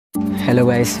Hello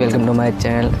guys, welcome to my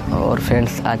channel. और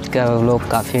friends, आज का व्लॉग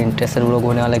काफ़ी इंटरेस्टिंग व्लॉग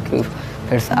होने वाला है क्योंकि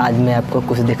फ्रेंड्स आज मैं आपको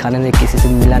कुछ दिखाने नहीं, किसी से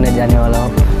मिलाने जाने वाला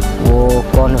हूँ। वो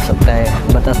कौन हो सकता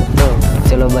है, बता सकते हो?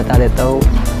 चलो बता देता हूँ।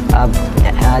 अब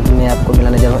आज मैं आपको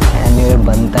मिलाने जा रहा हूँ एमिवे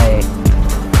बनताई,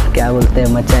 क्या बोलते हैं,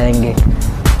 मचाएंगे।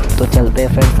 तो चलते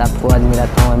हैं फ्रेंड्स, आपको आज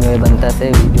मिलाता हूँ एमिवे बनताई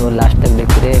से। वीडियो लास्ट तक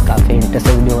देखते रहे, काफ़ी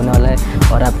इंटरेस्टिंग वीडियो होने वाला है।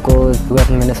 और आपको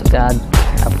मैंने सोचा आज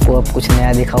आपको अब कुछ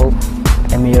नया दिखाऊँ,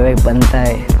 एमिवे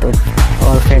बनताई। तो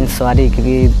और फ्रेंड्स सॉरी,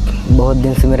 क्योंकि बहुत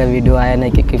दिन से मेरा वीडियो आया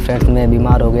नहीं, क्योंकि फ्रेंड्स मैं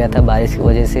बीमार हो गया था, बारिश की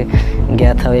वजह से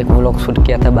गया था। एक व्लॉग शूट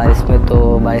किया था बारिश में, तो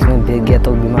बारिश में भीग गया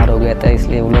तो बीमार हो गया था,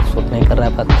 इसलिए व्लॉग शूट नहीं कर रहा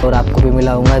था। और आपको भी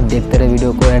मिलाऊंगा, देखते रहे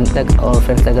वीडियो को एंड तक। और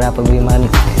फ्रेंड्स अगर आप अभी हमारे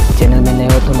चैनल में नए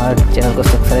हो तो हमारे चैनल को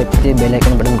सब्सक्राइब कीजिए, बेल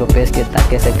आइकन बटन को प्रेस कीजिए,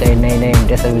 ताकि ऐसे कई नए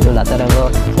इंटरेस्टिंग वीडियो लाता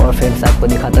रहूँगा और फ्रेंड्स आपको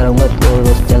दिखाता रहूँगा। तो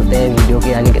दोस्त चलते हैं वीडियो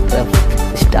के आगे की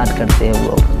तरफ, स्टार्ट करते हैं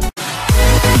vlog.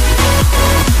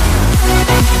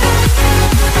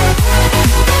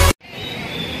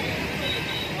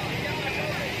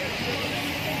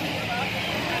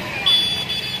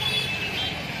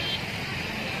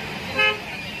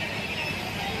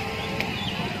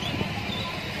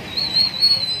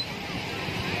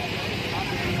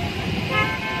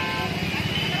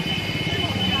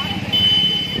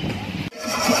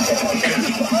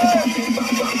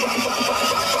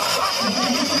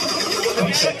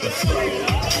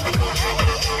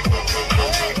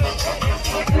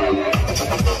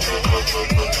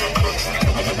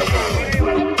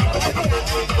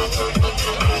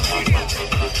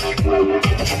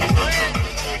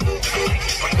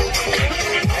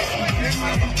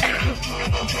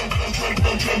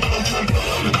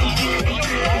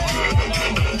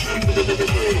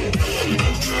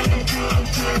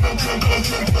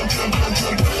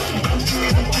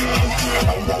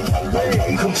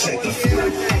 Come check the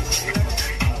field.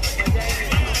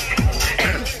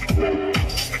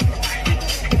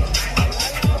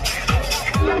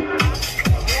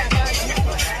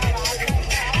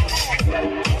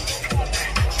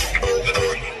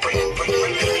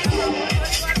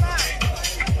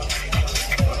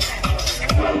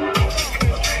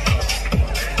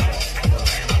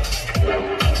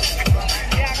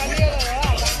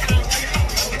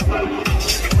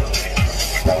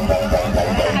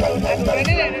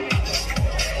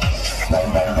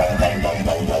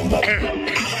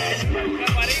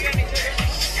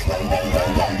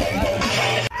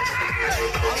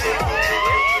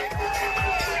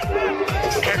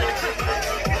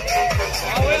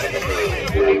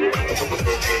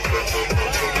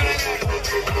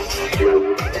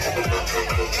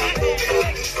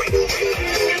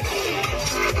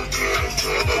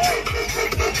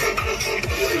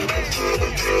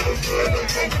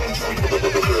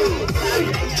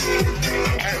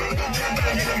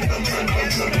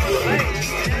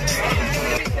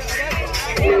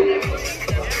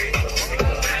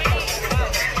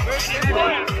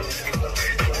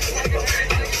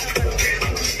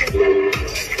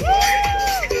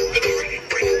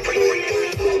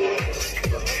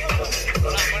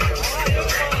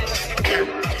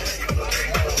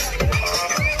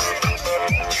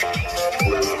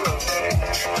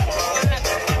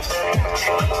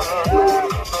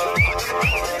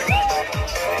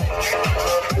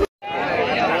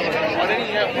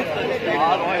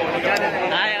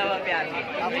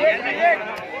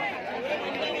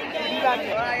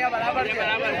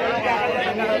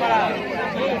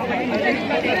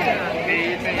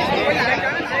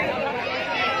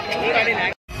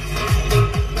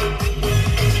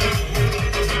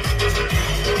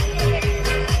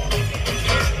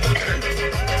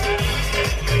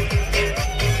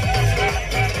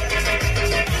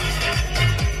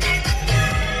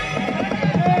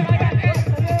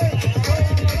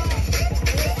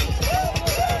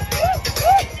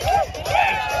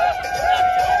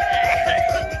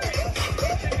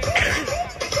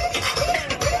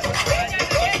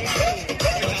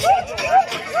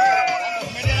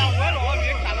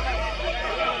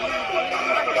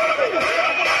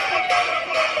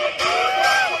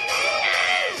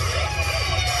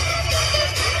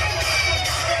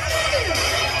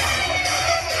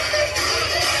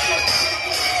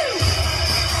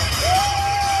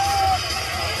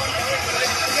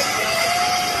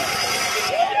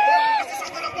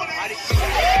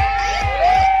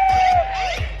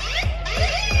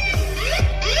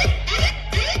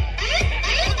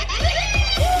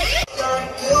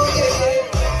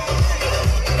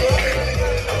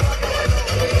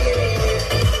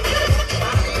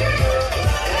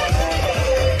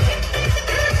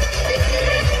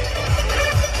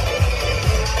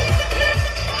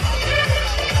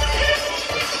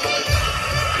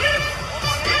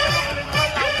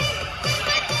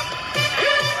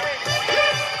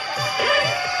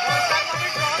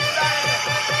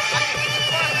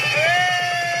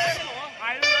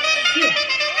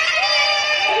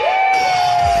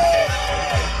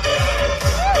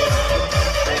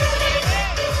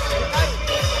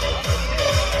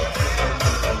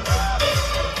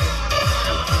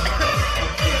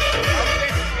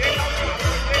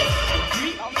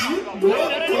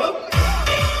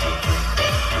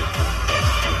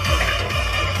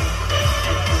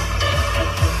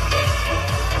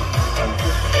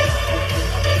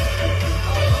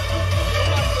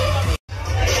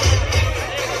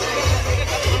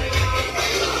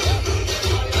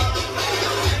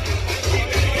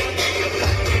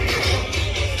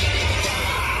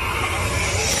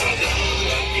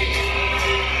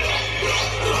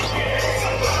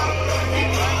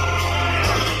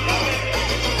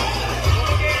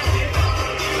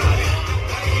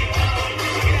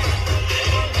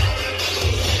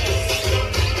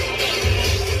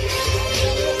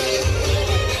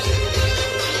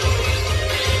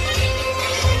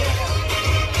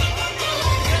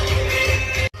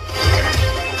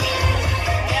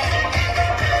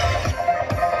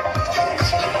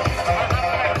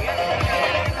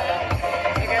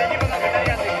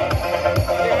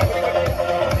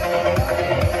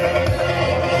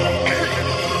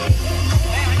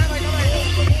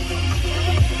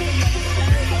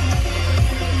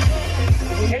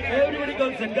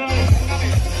 and guys.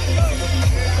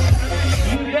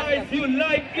 You guys, you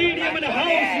like EDM and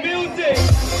house music?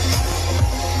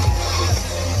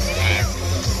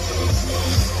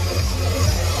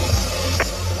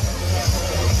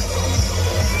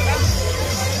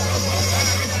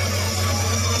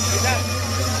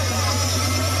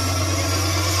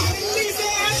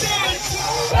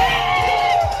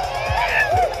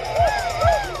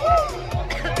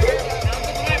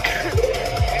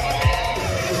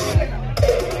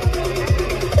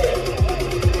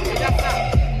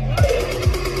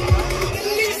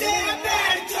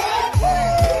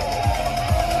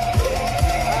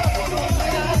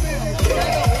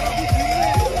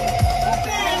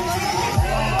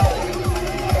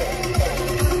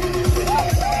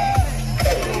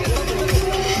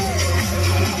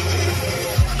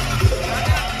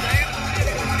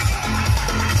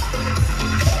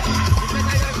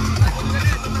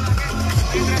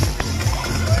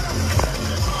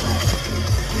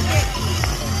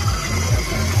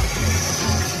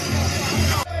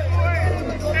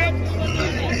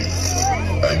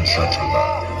 And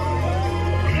gentlemen,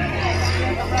 please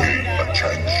pay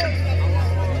attention.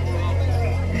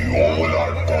 You all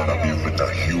are gonna be with a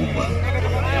human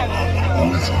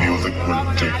whose music will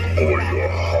take over your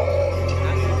heart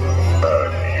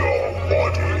and your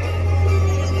body.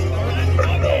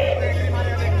 And now,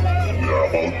 we are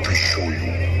about to show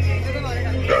you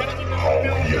that how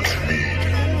he has made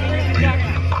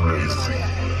people crazy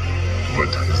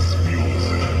with his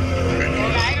music in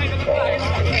his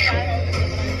past show.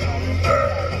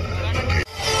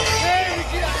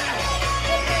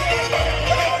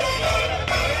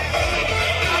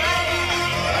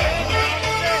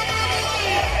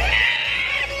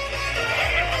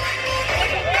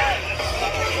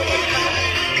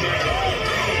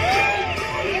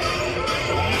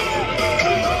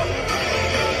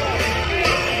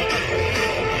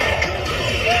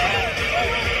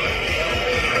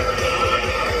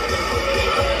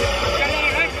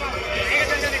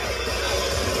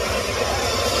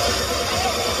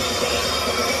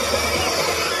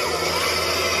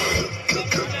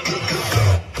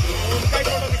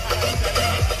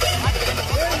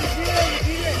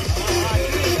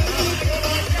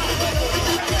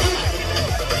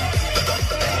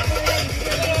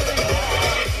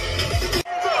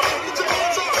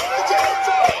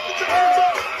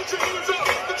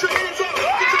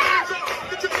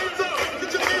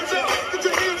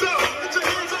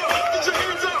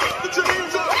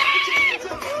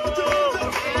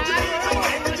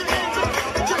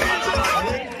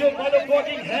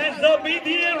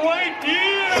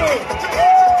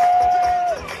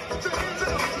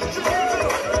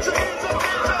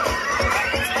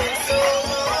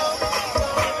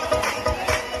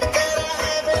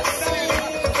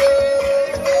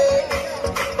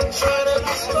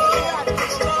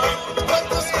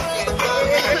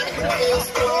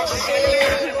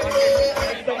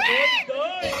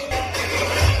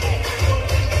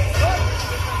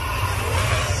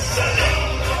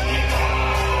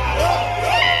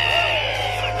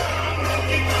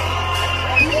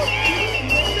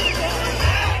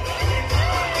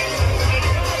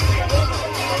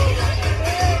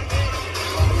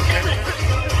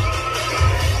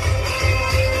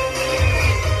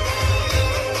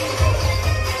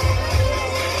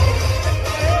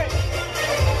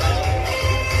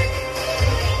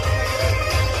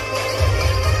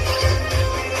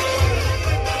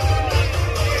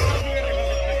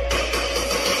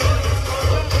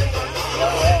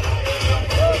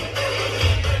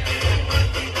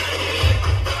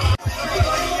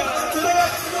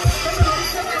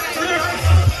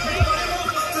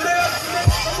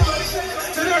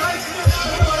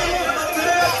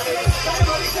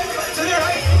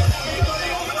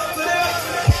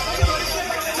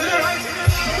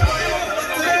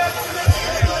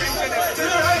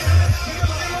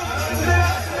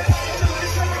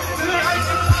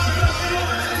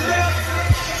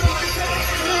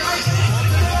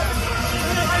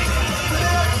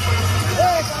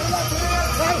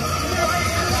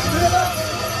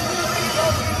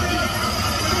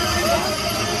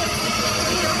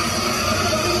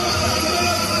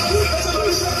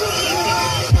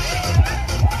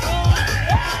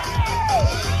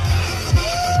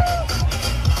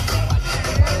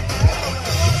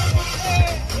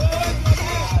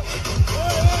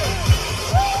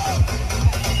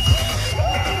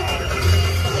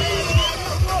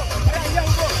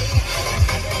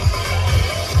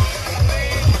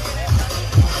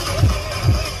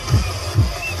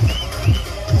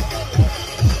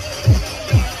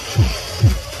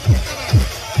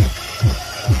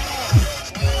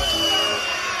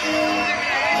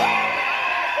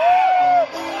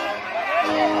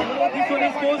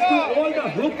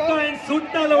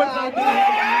 Sutta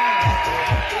लवट